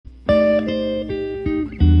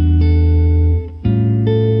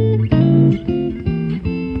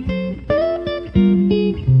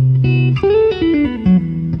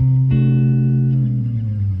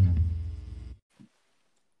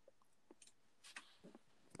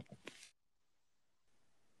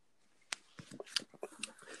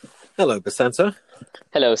Hello, Basanta.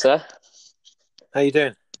 Hello, sir. How you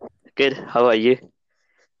doing? Good. How are you?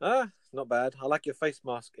 Not bad. I like your face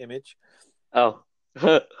mask image. Oh,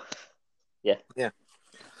 yeah. Yeah.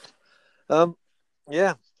 Um,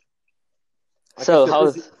 yeah. I guess So, you're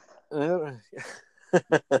busy. how's? Uh,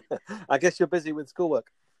 I guess you're busy with schoolwork.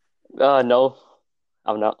 No,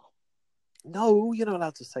 I'm not. No, you're not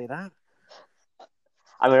allowed to say that.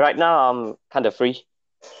 I mean, right now I'm kind of free.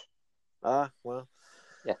 Well.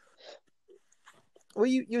 Yeah. Well,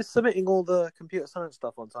 you're submitting all the computer science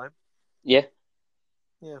stuff on time. Yeah.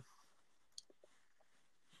 Yeah.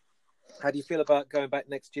 How do you feel about going back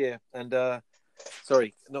next year? And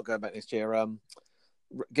sorry, not going back next year.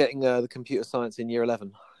 Getting the computer science in year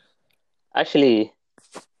 11. Actually,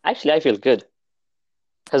 I feel good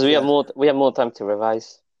because we have Yeah. more time to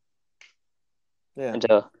revise, Yeah. and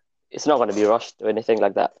it's not going to be rushed or anything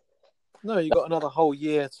like that. No, you got another whole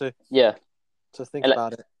year Yeah, to think and like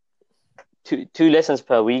about it. two lessons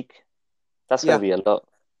per week. That's going to Yeah. be a lot.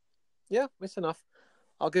 Yeah, it's enough.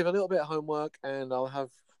 I'll give a little bit of homework and I'll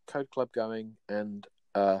have Code Club going and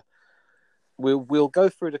uh, we'll go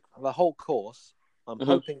through the whole course. I'm Hmm.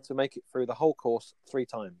 hoping to make it through the whole course three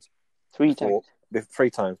times Three before times. 3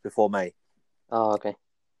 times before May. Oh, okay.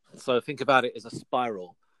 So think about it as a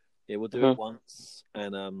spiral. Yeah, we'll do it Hmm. once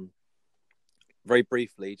and very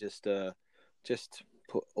briefly just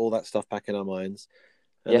put all that stuff back in our minds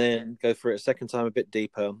and Yeah. then go through it a second time a bit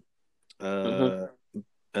deeper. Hmm. Uh,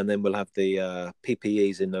 and then we'll have the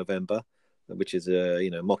PPEs in November, which is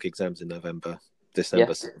mock exams in November, Yeah.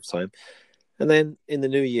 December sort of time, and then in the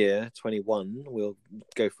new year, 21, we'll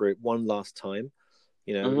go through it one last time.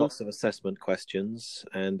 Hmm. Lots of assessment questions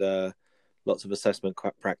and lots of assessment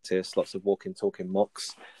practice, lots of walking, talking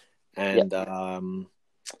mocks, Yeah. and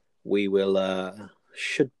we will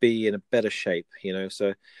should be in a better shape.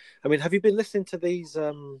 So, I mean, have you been listening to these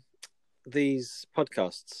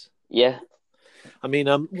podcasts? Yeah. I mean,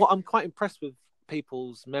 what I'm quite impressed with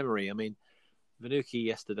people's memory. I mean, Vanuki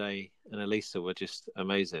yesterday and Elisa were just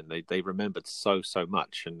amazing. They remembered so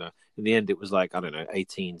much, and in the end, it was like I don't know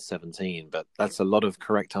 18, 17, but that's a lot of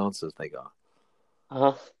correct answers they got.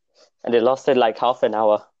 Uh-huh. And it lasted like half an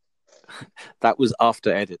hour. That was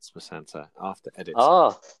after edits, Basanta. After edits,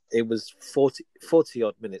 Oh. it was 40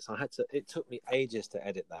 odd minutes. It took me ages to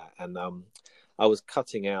edit that, and I was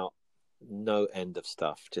cutting out no end of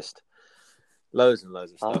stuff, just loads and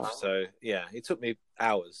loads of stuff. Oh. So yeah, it took me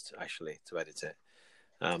hours actually to edit it.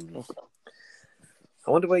 Um, Okay.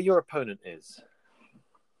 I wonder where your opponent is.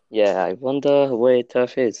 Yeah, I wonder where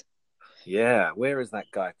Turf is. Yeah, where is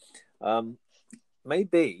that guy? Um,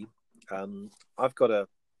 Maybe I've got a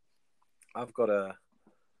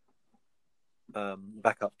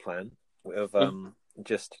backup plan of Mm.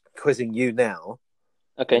 just quizzing you now,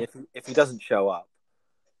 and Okay. if he doesn't show up,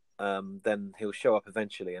 then he'll show up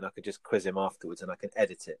eventually, and I could just quiz him afterwards, and I can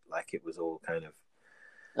edit it like it was all kind of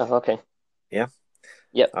Oh, okay. yeah.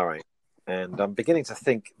 Yep. All right, and I'm beginning to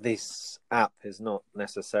think this app is not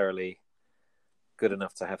necessarily good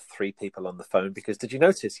enough to have three people on the phone because did you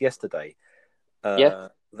notice yesterday Yeah.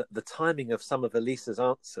 the timing of some of Elisa's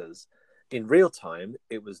answers in real time,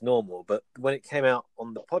 it was normal. But when it came out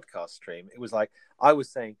on the podcast stream, it was like I was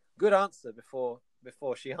saying good answer before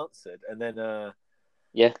she answered,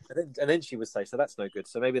 Yeah. and then she would say, so that's no good.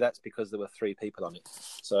 So maybe that's because there were three people on it.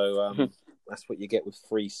 So Mhm. that's what you get with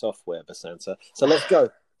free software, Basanta. So let's go.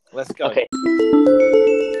 Let's go. Okay.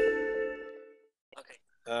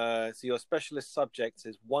 So your specialist subject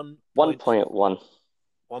is 1.1.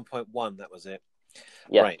 1.1. That was it.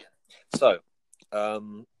 Yeah. Right. So,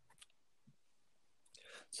 um,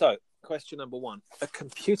 question number one: a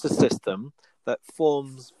computer system that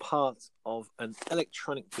forms part of an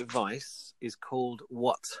electronic device is called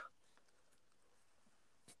what?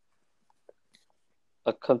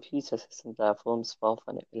 A computer system that forms part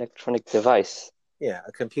of an electronic device. Yeah,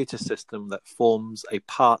 a computer system that forms a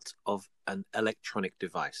part of an electronic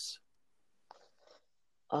device.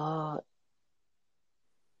 Uh,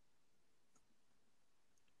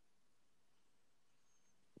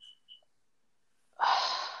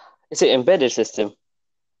 is it embedded system?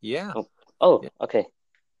 Yeah, Oh, oh, yeah. okay.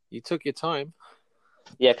 You took your time,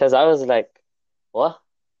 Yeah, because I was like, what?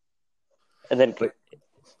 And then but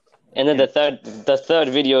yeah, the third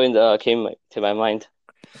video came to my mind.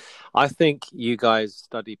 I think you guys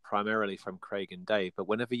study primarily from Craig and Dave. But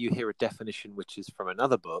whenever you hear a definition which is from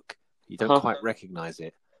another book, you don't Huh? quite recognize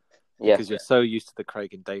it Yeah. because you're so used to the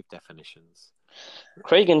Craig and Dave definitions.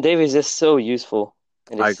 Craig and Dave is just so useful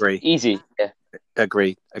and I it's agree. easy. Yeah.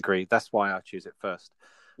 Agree. That's why I choose it first.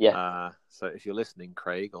 So if you're listening,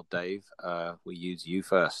 Craig or Dave, we use you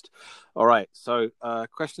first. All right. So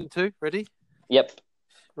question 2, ready? Yep.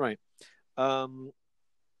 Right. A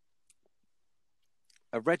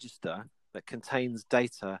register that contains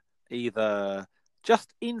data either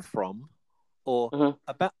just in from or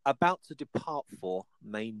about to depart for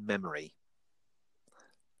main memory.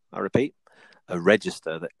 I repeat, a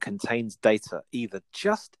register that contains data either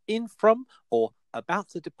just in from or about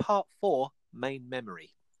to depart for main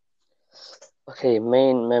memory. Okay,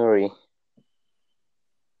 main memory.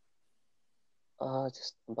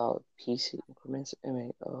 Just about PC increments,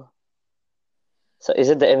 MAR. So is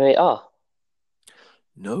it the MAR?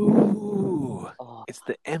 No, it's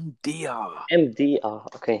the MDR.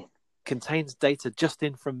 MDR, okay. Contains data just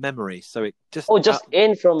in from memory, so it just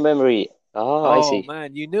in from memory. I see. Oh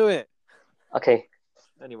man, you knew it. Okay.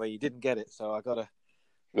 Anyway, you didn't get it, so I gotta.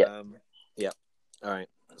 Yeah. All right.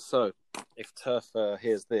 So if Turf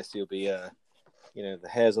hears this, he'll be, the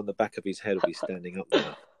hairs on the back of his head will be standing up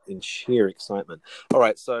now in sheer excitement. All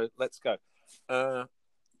right, so let's go.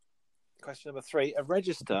 Question number 3: a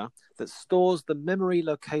register that stores the memory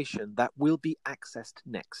location that will be accessed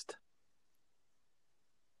next.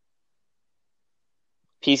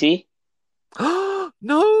 PC?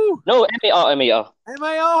 No! No, MAR.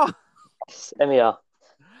 MAR! Yes, MAR.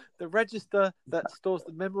 The register that stores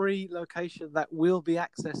the memory location that will be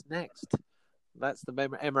accessed next. That's the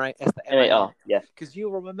memory. That's the MAR. Yeah. Because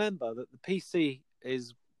you'll remember that the PC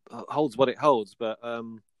holds what it holds, but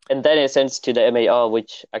and then it sends to the MAR,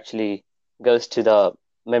 which actually goes to the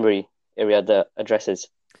memory area, the addresses.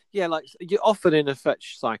 Yeah, like you often in a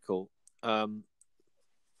fetch cycle,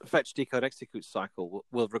 fetch, decode, execute cycle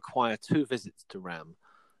will require 2 visits to RAM.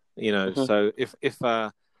 So if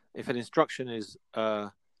an instruction is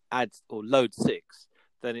add or load 6,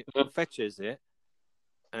 then it fetches it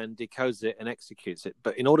and decodes it and executes it.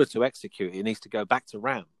 But in order to execute it needs to go back to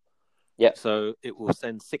RAM. Yeah. So it will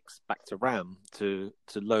send 6 back to RAM to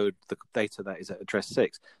load the data that is at address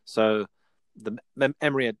 6. So the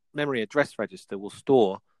memory address register will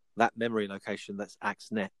store that memory location that's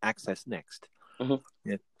accessed next.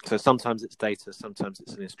 Yeah. So sometimes it's data, sometimes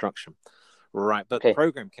it's an instruction. Right. But the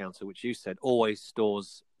program counter, which you said, always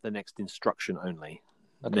stores the next instruction only.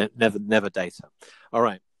 Okay. Never data. All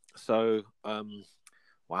right. So,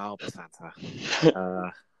 wow, Basanta.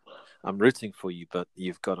 I'm rooting for you, but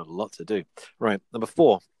you've got a lot to do. Right. Number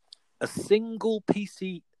 4, a single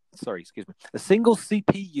CPU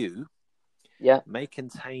may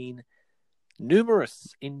contain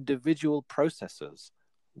numerous individual processors.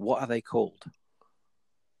 What are they called?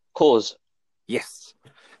 Cores. Yes,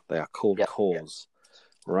 they are called cores.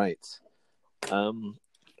 Yeah. Right.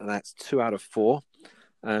 That's 2 out of 4.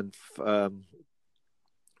 And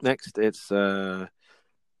next it's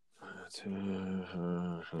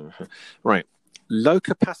right. Low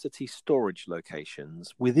capacity storage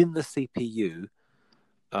locations within the CPU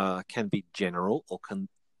can be general or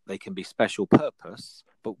they can be special purpose.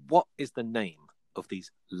 But what is the name of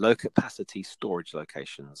these low capacity storage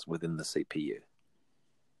locations within the CPU?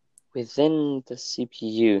 Within the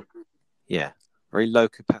CPU? Yeah, very low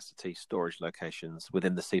capacity storage locations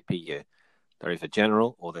within the CPU. They're either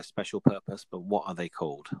general or they're special purpose, but what are they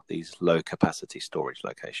called, these low capacity storage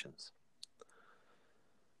locations?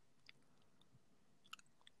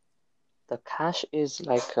 The cache is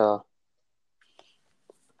like I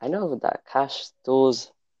know that cache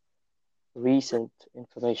stores recent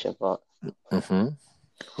information, but well,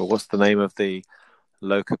 what's the name of the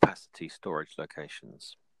low capacity storage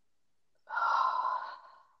locations?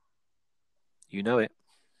 You know it.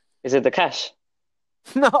 Is it the cache?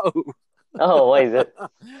 No. Oh, what is it?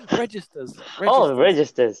 Registers. Oh,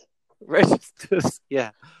 registers. Registers,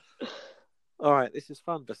 yeah. All right, this is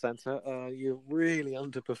fun, Basanta. You're really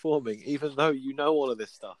underperforming, even though you know all of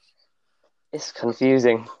this stuff. It's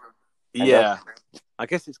confusing. Yeah. I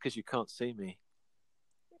guess it's because you can't see me.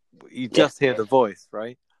 You just hear the voice,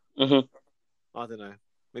 right? I don't know.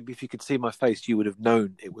 Maybe if you could see my face, you would have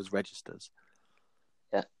known it was registers.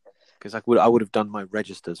 Yeah. Because I would have done my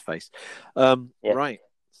registers face. Right.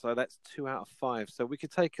 So that's 2 out of 5. So we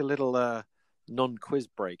could take a little non-quiz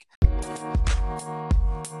break.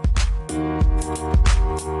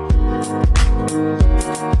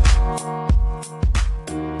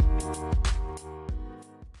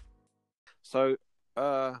 So,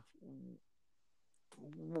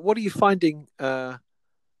 what are you finding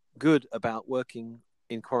good about working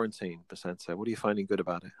in quarantine, Basanta? What are you finding good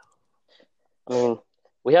about it? I mean,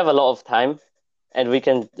 we have a lot of time, and we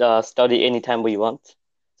can study anytime we want.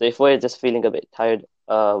 So if we're just feeling a bit tired,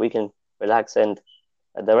 we can relax, and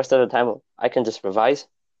the rest of the time I can just revise.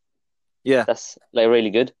 Yeah, That's like really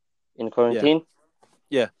good in yeah, quarantine.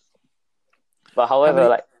 yeah. But How however, many?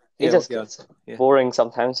 like it Yeah, well, just yeah, gets yeah, boring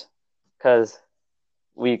sometimes because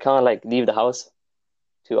we can't like leave the house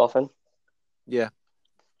too often. yeah.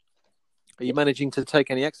 Are you Yeah, managing to take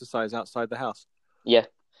any exercise outside the house? yeah.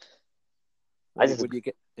 I just, What do you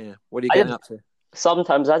get? Yeah, what are you I getting just up to?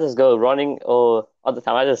 sometimes I just go running, or other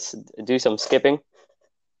time I just do some skipping.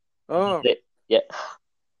 That's Oh, it. Yeah.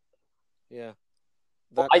 yeah.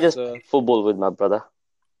 Or I That's just play football with my brother.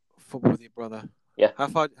 football with your brother. Yeah. How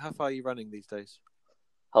far are you running these days?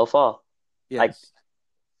 How far? Like Yes,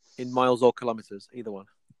 in miles or kilometers, either one.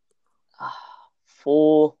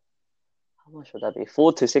 four. How much would that be?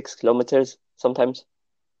 4 to 6 kilometers sometimes.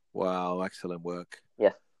 Wow, excellent work.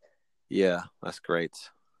 Yeah. Yeah, that's great.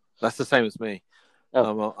 That's the same as me.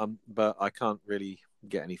 Oh. But I can't really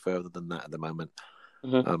get any further than that at the moment.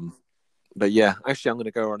 Hmm. Um, but yeah, actually, I'm going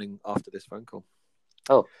to go running after this phone call.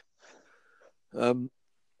 Oh. Um,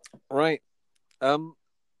 right. Um,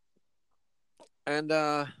 and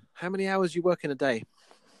how many hours you work in a day?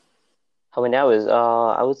 How many hours?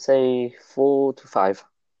 I would say 4 to 5.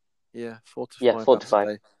 Yeah, four to Yeah, five four to hours a five.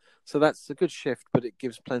 day. So that's a good shift, but it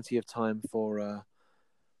gives plenty of time for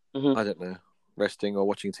Hmm. I don't know, resting or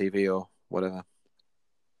watching TV or whatever.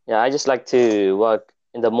 Yeah, I just like to work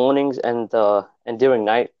in the mornings and during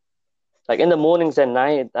night. Like in the mornings and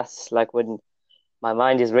night, that's like when my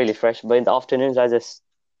mind is really fresh. But in the afternoons, I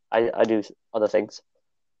do other things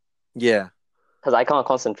Yeah, because I can't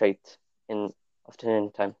concentrate in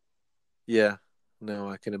afternoon time. yeah. No,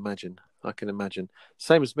 I can imagine. I can imagine.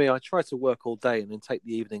 Same as me. I try to work all day and then take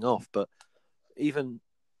the evening off. But even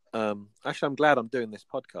actually, I'm glad I'm doing this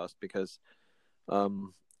podcast because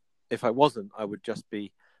um, if I wasn't, I would just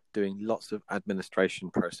be doing lots of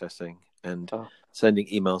administration processing and Oh, sending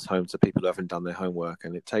emails home to people who haven't done their homework,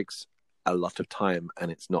 and it takes a lot of time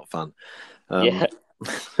and it's not fun. yeah.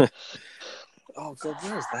 Um, oh God,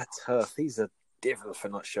 where is that turf? These are devils for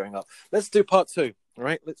not showing up. Let's do part two. All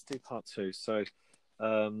right, let's do part two. So,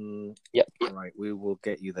 Yep. right, we will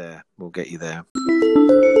get you there. We'll get you there.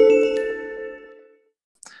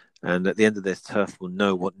 And at the end of this, Turf will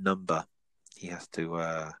know what number he has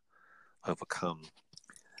to overcome.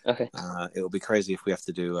 Okay. It will be crazy if we have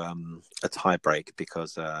to do a tie break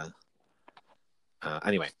because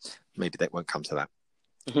anyway, maybe that won't come to that.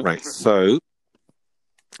 Mhm. Right. So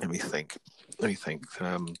let me think.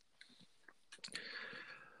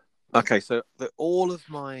 Okay. So all of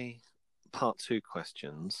my part two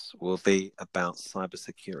questions will be about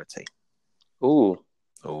cybersecurity. Ooh.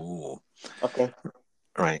 Oh, Okay.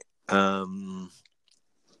 right.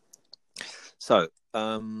 So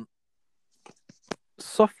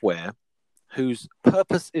software whose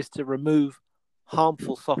purpose is to remove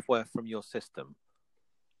harmful software from your system.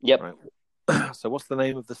 Yep. Right. So what's the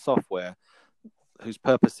name of the software whose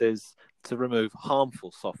purpose is to remove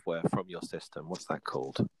harmful software from your system? What's that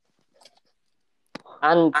called?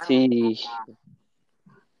 Anti. Anti.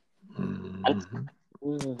 Mm-hmm.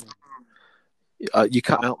 mm, You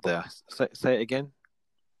cut out there. Say it again.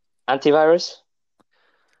 Antivirus.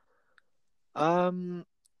 Um,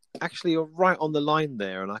 Actually, you're right on the line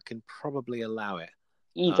there, and I can probably allow it.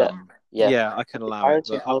 Either. Yeah. Yeah, I can allow it,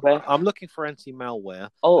 Antivirus but with malware. I'm looking for anti-malware.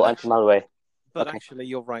 Oh, anti-malware. But Okay. actually,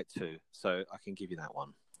 you're right too. So I can give you that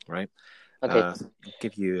one, right? Okay.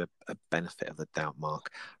 Give you a benefit of the doubt,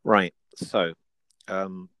 Mark. Right. So,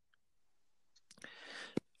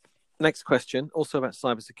 next question, also about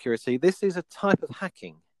cybersecurity. This is a type of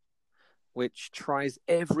hacking which tries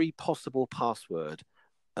every possible password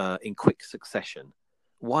in quick succession,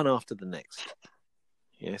 one after the next.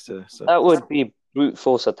 Yes, That would be brute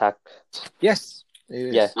force attack. yes,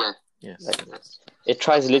 it Yeah. is. Yes, Like it is. it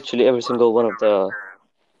tries literally every single one of the Yeah,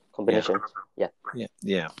 combinations. Yeah.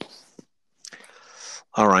 yeah.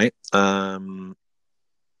 All right.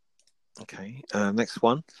 Okay. Next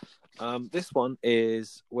one. This one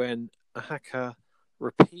is when a hacker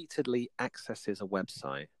repeatedly accesses a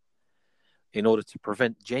website in order to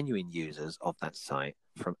prevent genuine users of that site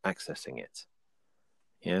from accessing it.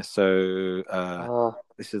 Yeah. So Uh,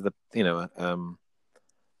 this is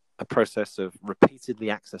a process of repeatedly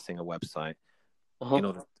accessing a website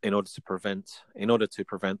uh-huh. in order to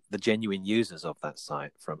prevent the genuine users of that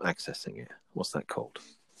site from accessing it. What's that called?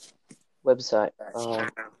 Website.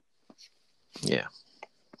 Yeah.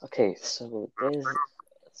 Okay, so there's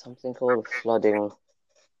something called flooding.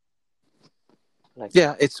 Like,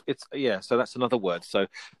 Yeah, it's yeah. So that's another word. So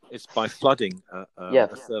it's by flooding yeah,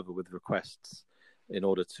 a server with requests in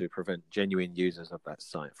order to prevent genuine users of that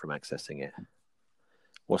site from accessing it.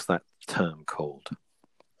 What's that term called?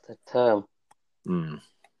 the term.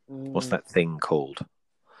 What's that thing called?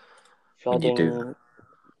 when you do that?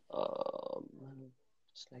 Flooding.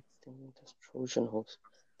 Selecting the Trojan horse.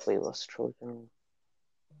 Wait, what's Trojan?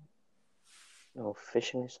 No,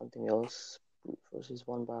 fishing is something else. Brute forces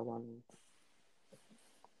one by one.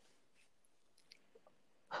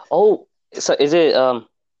 Oh, so is it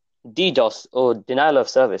DDoS or denial of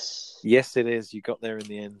service? Yes, it is. You got there in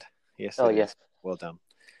the end. Yes, Oh it yeah, is. Well done.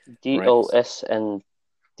 DOS and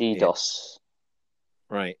Yeah. DDoS.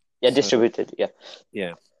 Right. Yeah, So, distributed. Yeah,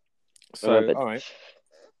 yeah. So, remembered. all right.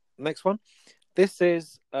 Next one. This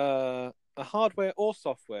is a hardware or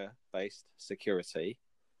software based security.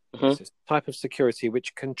 Mhm. It's a type of security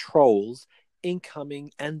which controls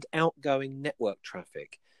incoming and outgoing network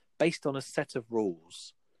traffic based on a set of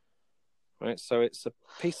rules. Right. So it's a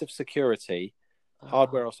piece of security,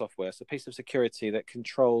 hardware or software. It's a piece of security that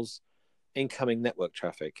controls incoming network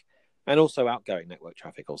traffic and also outgoing network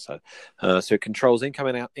traffic. Also, so it controls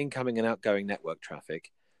incoming and outgoing network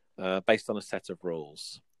traffic based on a set of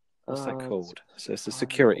rules. What's that called? So it's a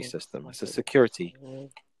security system. It's a security.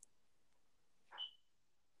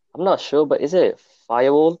 I'm not sure, but is it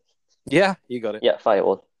firewall? Yeah, you got it. Yeah,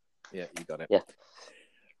 firewall. Yeah, you got it. Yeah.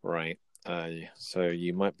 Right. So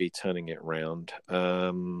you might be turning it round.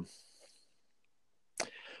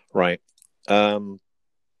 Right.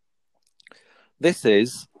 This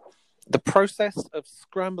is the process of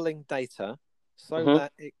scrambling data so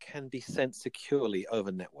that it can be sent securely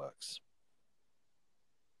over networks.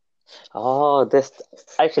 Oh, this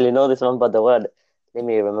I actually know this one, but the word. Let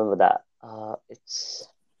me remember that. It's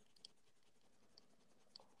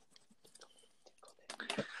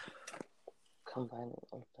combining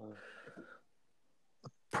all the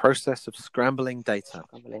Process of scrambling data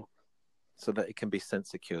scrambling. so that it can be sent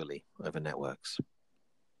securely over networks.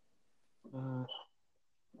 I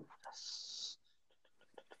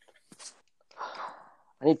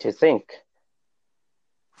need to think.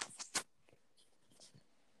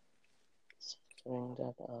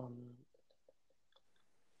 That,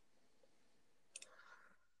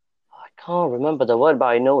 I can't remember the word, but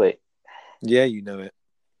I know it. Yeah, you know it.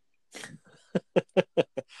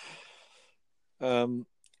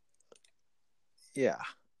 Yeah.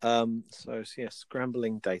 So yeah,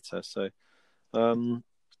 scrambling data. So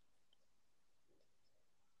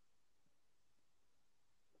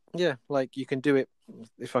yeah, like you can do it.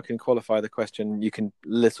 If I can qualify the question, you can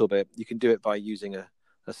do it by using a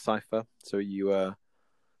cipher. So you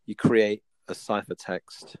create a cipher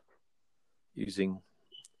text using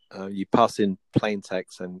you pass in plain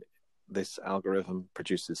text, and this algorithm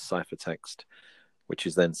produces ciphertext, which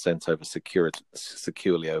is then sent over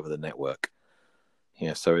securely over the network.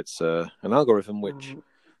 Yeah, so it's an algorithm which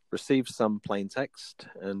receives some plain text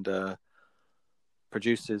and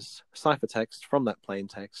produces ciphertext from that plain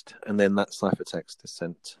text, and then that ciphertext is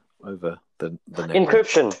sent over the network.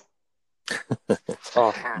 Encryption.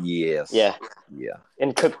 Oh, yes. Yeah. Yeah.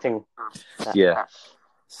 Encrypting. Yeah.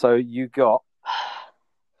 So you got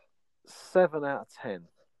 7 out of 10.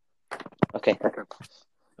 Okay.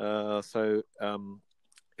 So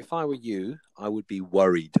if I were you, I would be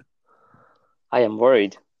worried. I am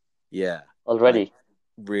worried. Yeah. Already.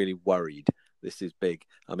 Really worried. This is big.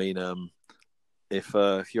 I mean, if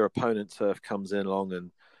your opponent turf comes in along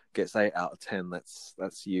and gets 8 out of 10,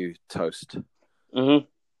 that's you toast. Mm-hmm.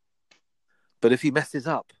 But if he messes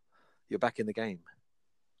up, you're back in the game.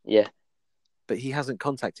 Yeah. But he hasn't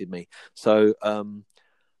contacted me, so I'm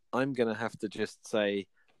gonna have to just say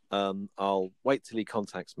I'll wait till he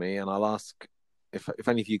contacts me, and I'll ask if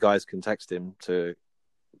any of you guys can text him to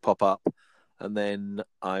pop up, and then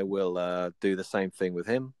I will do the same thing with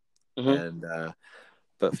him. Mm-hmm. And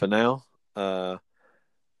but for now, I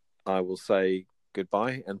will say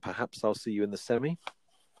goodbye, and perhaps I'll see you in the semi.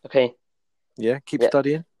 Okay. Yeah, keep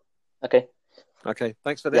studying. Okay. Okay,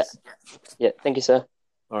 thanks for this. Yeah, thank you, sir.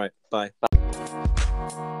 All right, bye.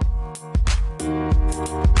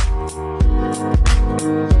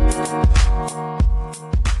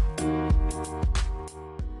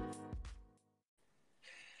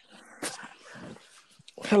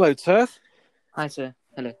 Hello, Turf. Hi, sir.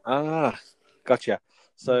 Hello. Gotcha.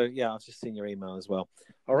 So yeah, I've just seen your email as well.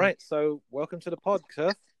 All right, so welcome to the pod,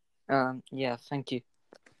 Turf. Yeah, thank you.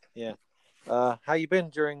 Yeah. How you been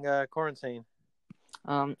during quarantine?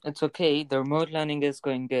 It's okay. The remote learning is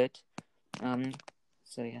going good.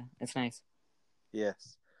 So yeah, it's nice.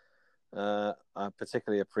 Yes. I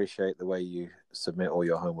particularly appreciate the way you submit all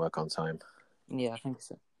your homework on time. Yeah, thank you,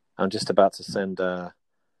 sir. I'm just about to send a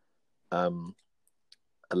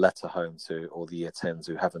letter home to all the year 10s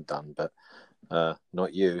who haven't done, but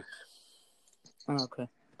not you. Oh, okay.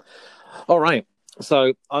 All right.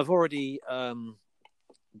 So I've already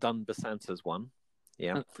done Basanta's one.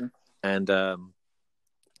 Yeah. Okay. And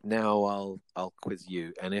now I'll quiz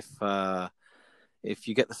you. And if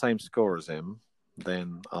you get the same score as him,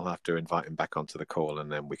 then I'll have to invite him back onto the call,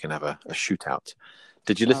 and then we can have a shootout.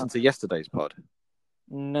 Did you listen to yesterday's pod?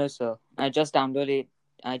 No, sir. I just downloaded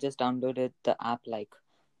the app like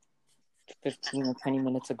 15 or 20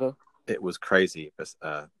 minutes ago. It was crazy,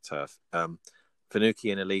 Turf.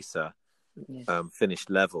 Vanuki and Elisa finished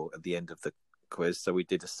level at the end of the quiz, so we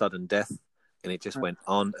did a sudden death, and it just went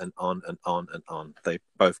on and on and on and on. They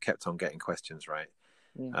both kept on getting questions right.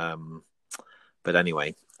 Yeah. But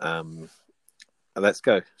anyway, let's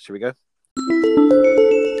go. Should we go?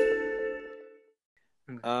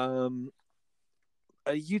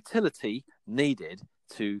 A utility needed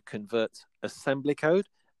to convert assembly code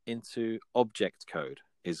into object code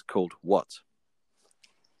is called what?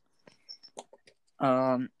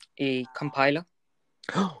 A compiler.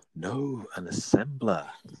 No, an assembler.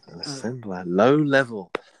 Low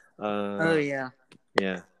level. Yeah.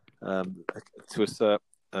 Yeah. To assert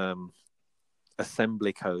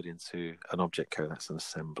assembly code into an object code, that's an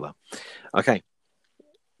assembler. Okay.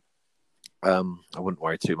 I wouldn't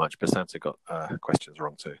worry too much, but Santa got questions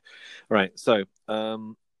wrong too. All right, so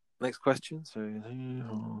next question. So,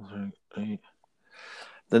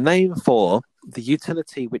 the name for the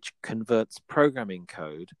utility which converts programming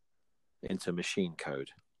code into machine code,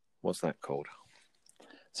 what's that called?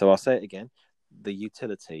 So I'll say it again. The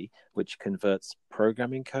utility which converts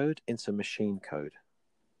programming code into machine code.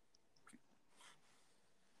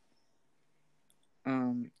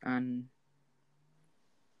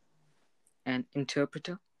 An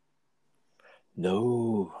interpreter?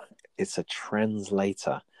 No, it's a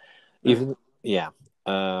translator.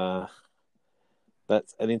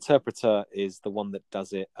 That's an interpreter is the one that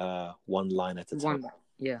does it one line at a time.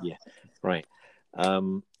 Yeah. Right.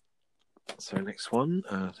 So next one.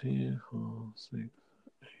 2, 4, 6,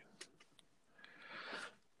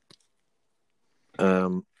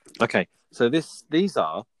 8. Okay. So these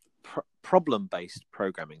are problem-based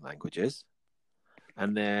programming languages,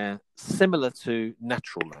 and they're similar to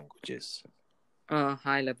natural languages.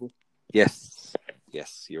 High level. Yes,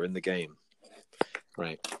 you're in the game.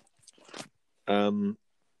 Right. So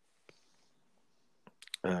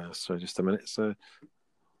just a minute. So,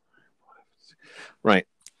 right.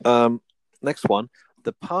 Next one.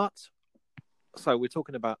 The part. So we're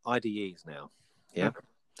talking about IDEs now. Yeah. Okay.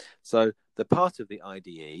 So the part of the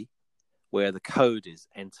IDE where the code is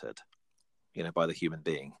entered, by the human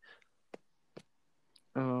being.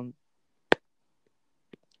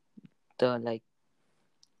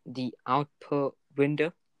 The output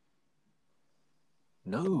window.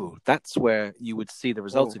 No, that's where you would see the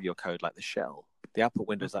result of your code, like the shell. The output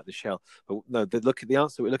window is like the shell. But no, the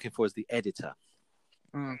answer we're looking for is the editor.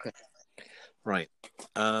 Okay. Right.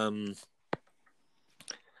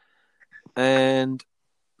 And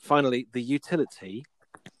finally, the utility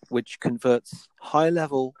which converts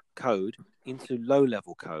high-level code into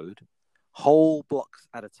low-level code, whole blocks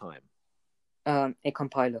at a time. A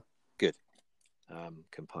compiler. Good.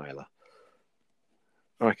 Compiler.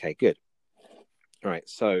 Okay, good. All right,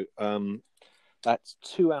 so that's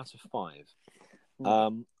 2 out of 5.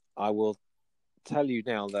 I will tell you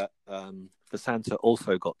now that Vasanta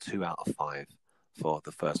also got 2 out of 5 for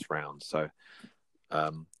the first round. So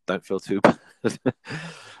don't feel too bad.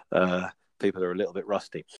 People are a little bit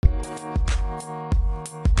rusty.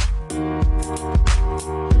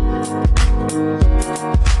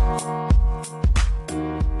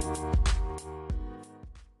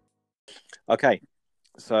 Okay,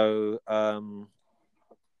 so I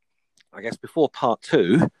guess before part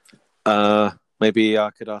 2, maybe I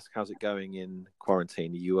could ask, how's it going in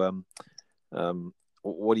quarantine?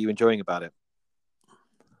 What are you enjoying about it?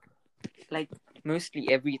 Like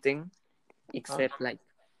mostly everything, except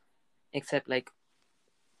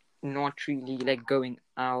not really like going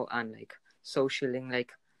out and like socialing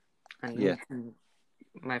and meeting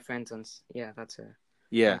my friends and that's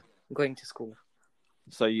going to school.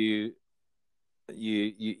 So you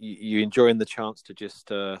enjoying the chance to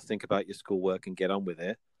just think about your schoolwork and get on with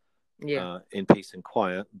it, in peace and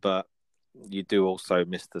quiet, but you do also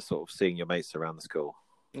miss the sort of seeing your mates around the school.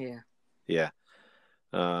 At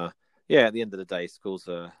the end of the day, schools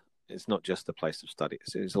it's not just a place of study,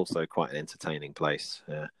 it's also quite an entertaining place,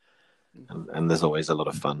 and there's always a lot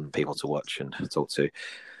of fun people to watch and talk to.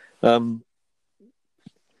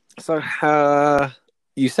 So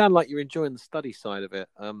you sound like you're enjoying the study side of it.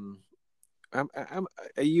 Are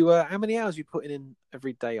you how many hours are you putting in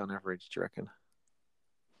every day on average, do you reckon?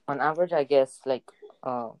 On average, I guess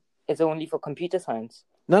it's only for computer science.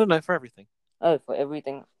 No, for everything. Oh, for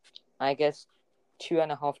everything, I guess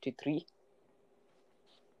 2.5 to 3.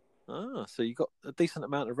 So you got a decent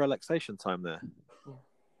amount of relaxation time there.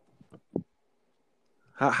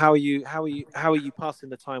 How are you passing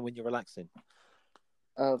the time when you're relaxing?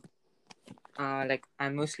 Like I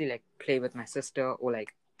mostly like play with my sister or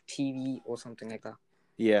like TV or something like that.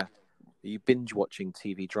 Yeah. Are you binge watching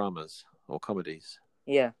TV dramas or comedies?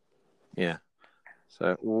 Yeah. Yeah.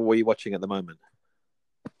 So what are you watching at the moment?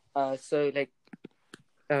 So like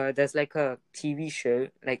there's like a TV show,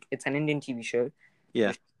 like it's an Indian TV show. Yeah.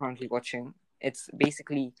 Which I'm currently watching. It's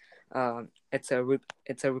basically it's a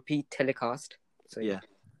repeat telecast. So yeah.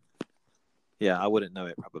 Yeah, I wouldn't know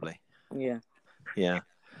it probably. Yeah. Yeah.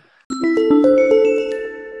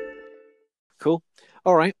 Cool.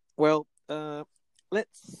 All right. Well,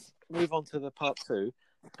 let's move on to the part 2,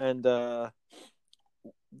 and I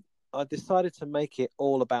decided to make it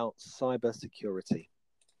all about cybersecurity.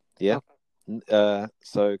 Yeah. Okay.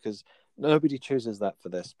 So because nobody chooses that for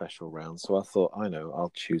their special round, so I thought, I know,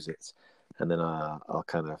 I'll choose it, and then I'll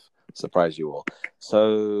kind of surprise you all.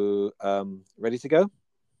 So, ready to go?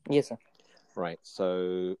 Yes, sir. Right.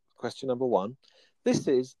 So, question number 1. This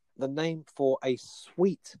is the name for a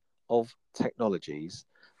suite of technologies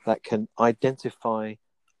that can identify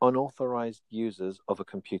unauthorized users of a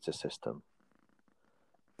computer system.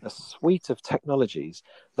 A suite of technologies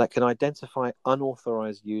that can identify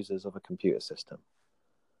unauthorized users of a computer system.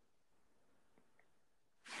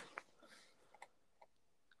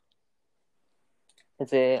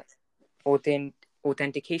 It's a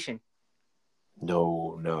authentication.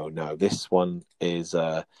 No. This one is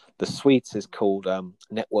the suite is called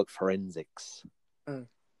network forensics.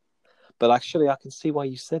 But actually, I can see why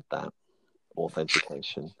you said that.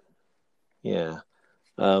 Authentication. Yeah.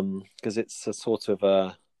 Because it's a sort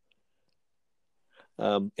of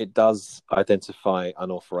it does identify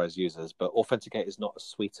unauthorized users, but authenticate is not a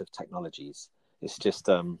suite of technologies. It's just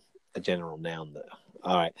a general noun.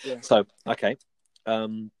 All right. Yeah. So, okay.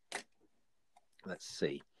 Let's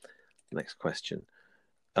see. Next question.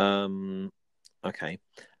 Okay.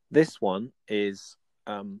 This one is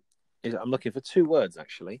I'm looking for 2 words,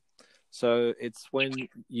 actually. So it's when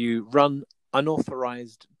you run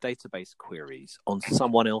unauthorized database queries on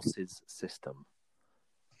someone else's system.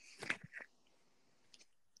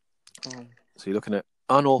 So you're looking at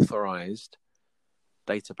unauthorized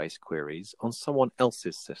database queries on someone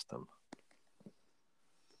else's system.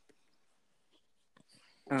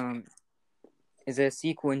 Is there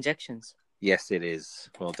SQL injections? Yes, it is.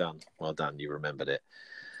 Well done. You remembered it.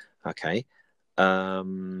 Okay.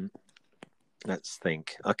 Let's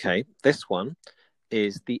think. Okay. This one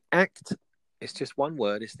is the act. It's just one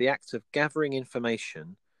word. It's the act of gathering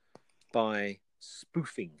information by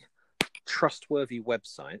spoofing trustworthy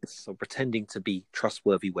websites, or pretending to be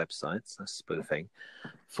trustworthy websites. That's spoofing,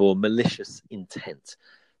 for malicious intent.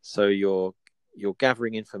 So you're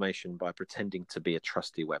gathering information by pretending to be a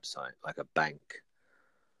trusty website, like a bank.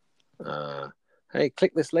 Hey,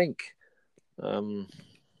 click this link.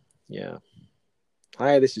 Yeah.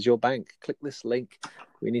 Hi, this is your bank. Click this link.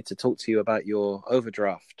 We need to talk to you about your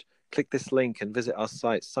overdraft. Click this link and visit our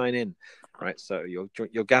site. Sign in. Right. So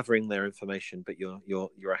you're gathering their information, but you're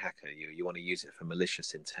a hacker. You want to use it for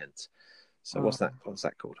malicious intent. So what's that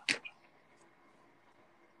called?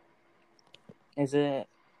 Is it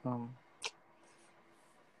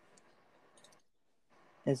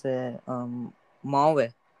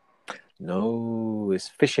malware? No, it's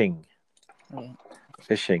phishing. Yeah.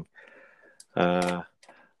 Phishing.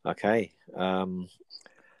 Okay.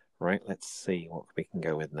 Right. Let's see what we can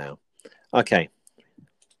go with now. Okay.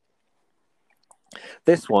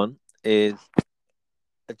 This one is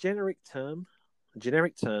a generic term to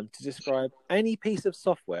describe any piece of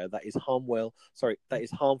software that is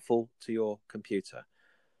harmful to your computer.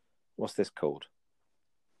 What's this called?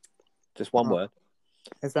 Just one word.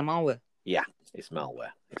 It's the malware. Yeah, it's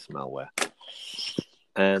malware.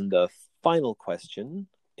 And the final question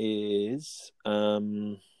is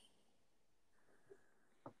all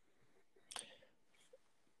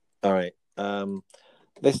right.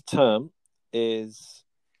 This term is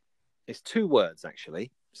 2 words,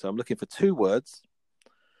 actually. So I'm looking for 2 words.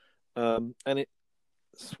 And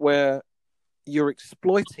it's where you're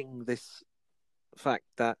exploiting this fact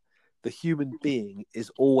that the human being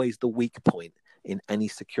is always the weak point in any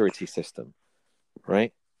security system,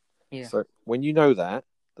 right? Yeah. So when you know that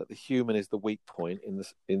the human is the weak point in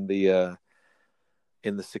the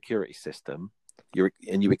security system, you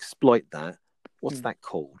exploit that. What's that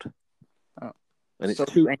called? And it's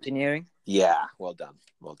software engineering. Yeah, well done.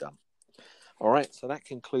 All right, so that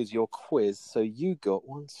concludes your quiz. So you got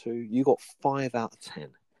 5 out of 10,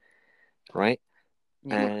 right?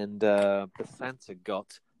 Yeah. And Basanta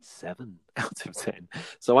got 7 out of 10.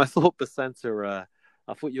 So I thought Basanta,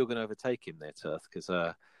 I thought you were going to overtake him there, Turth, because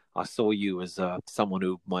I saw you as someone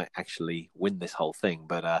who might actually win this whole thing,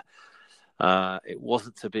 but it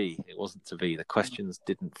wasn't to be. It wasn't to be. The questions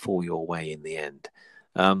didn't fall your way in the end.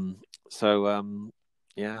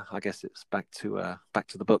 Yeah, I guess it's back to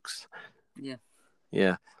the books. Yeah.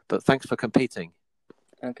 Yeah, but thanks for competing.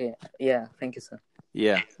 Okay. Yeah. Thank you, sir.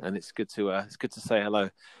 Yeah, and it's good to say hello.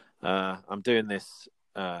 I'm doing this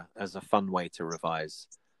as a fun way to revise.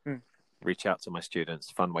 Reach out to my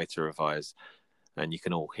students. Fun way to revise, and you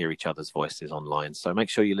can all hear each other's voices online. So make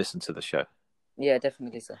sure you listen to the show. Yeah,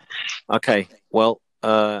 definitely, sir. Okay. Well,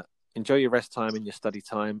 enjoy your rest time and your study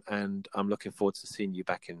time, and I'm looking forward to seeing you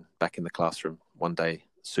back in the classroom one day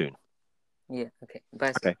soon. Yeah. Okay.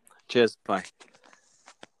 Bye. Okay. Cheers. Bye.